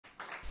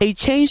A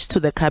change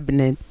to the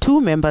cabinet. 2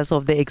 members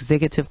of the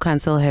Executive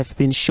Council have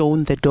been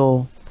shown the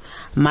door.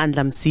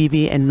 Mandla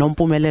Msibi and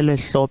Nompumelelo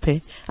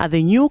Hlophe are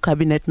the new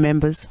cabinet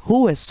members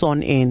who were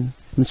sworn in.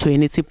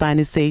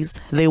 Mtshweni-Tsipane says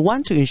they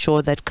want to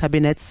ensure that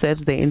cabinet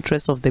serves the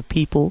interests of the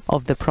people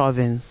of the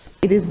province.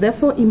 It is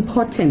therefore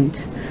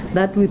important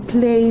that we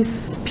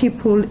place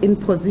people in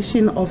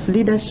position of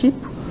leadership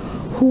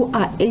who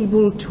are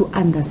able to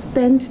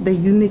understand the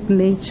unique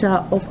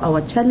nature of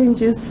our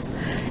challenges,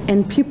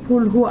 and people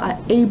who are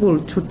able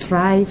to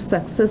drive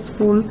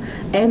successful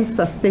and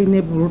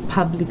sustainable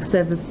public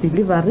service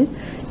delivery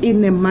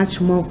in a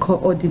much more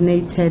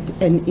coordinated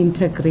and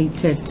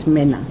integrated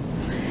manner.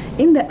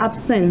 In the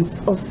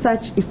absence of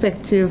such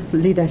effective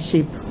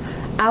leadership,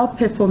 our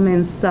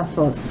performance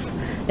suffers,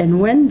 and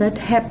when that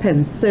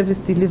happens, service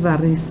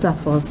delivery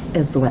suffers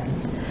as well.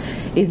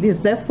 It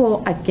is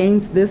therefore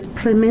against this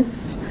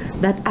premise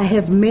that I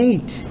have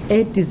made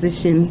a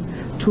decision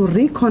to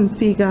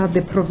reconfigure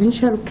the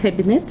provincial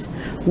cabinet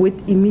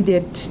with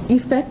immediate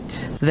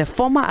effect. The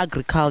former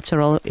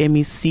agricultural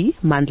MEC,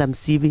 Mandla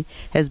Msibi,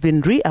 has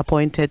been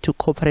reappointed to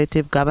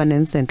Cooperative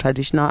Governance and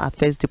Traditional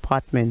Affairs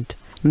Department.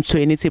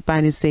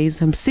 Mtshweni-Tsipane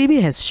says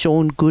Msibi has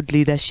shown good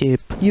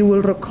leadership. You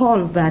will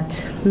recall that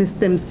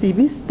Mr.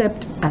 Msibi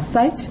stepped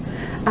aside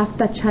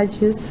after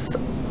charges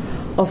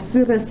of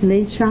serious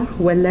nature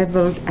were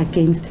leveled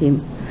against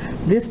him.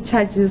 These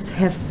charges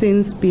have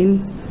since been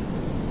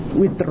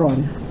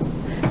withdrawn.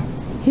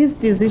 His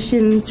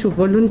decision to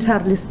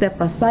voluntarily step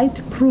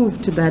aside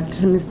proved that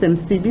Mr.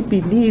 Msibi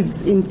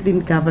believes in clean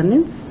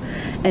governance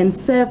and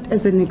served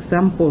as an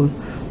example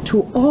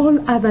to all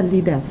other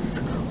leaders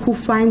who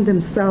find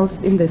themselves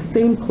in the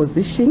same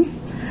position.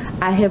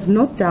 I have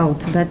no doubt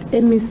that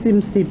MEC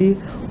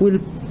Msibi will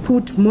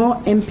put more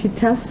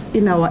impetus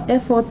in our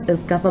efforts as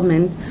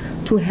government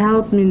to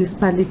help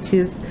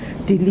municipalities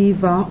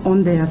deliver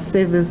on their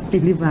service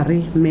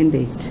delivery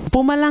mandate.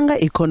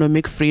 Mpumalanga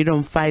Economic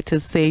Freedom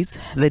Fighters says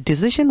the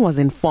decision was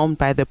informed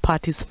by the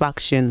party's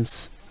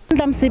factions.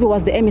 Mandla Msibi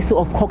was the MEC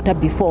of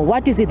Cooperative before.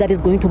 What is it that is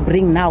going to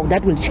bring now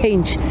that will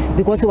change?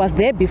 Because he was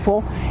there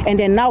before, and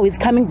then now he's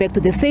coming back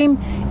to the same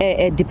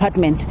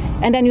department.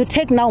 And then you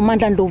take now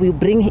Mandla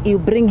Hlophe, you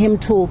bring him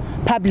to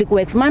Public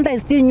Works. Mandla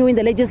is still new in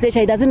the legislature.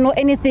 He doesn't know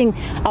anything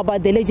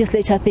about the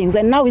legislature things.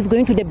 And now he's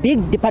going to the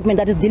big department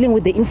that is dealing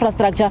with the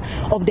infrastructure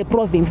of the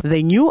province.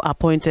 The new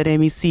appointed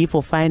MEC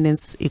for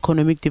Finance,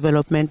 Economic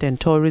Development and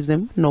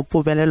Tourism,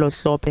 Nompumelelo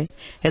Hlophe,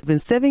 has been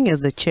serving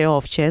as the chair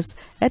of chairs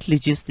at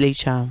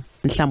legislature.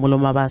 Nhlamulo,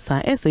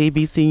 Mabasa,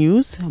 SABC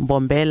News,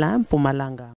 Mbombela, Mpumalanga.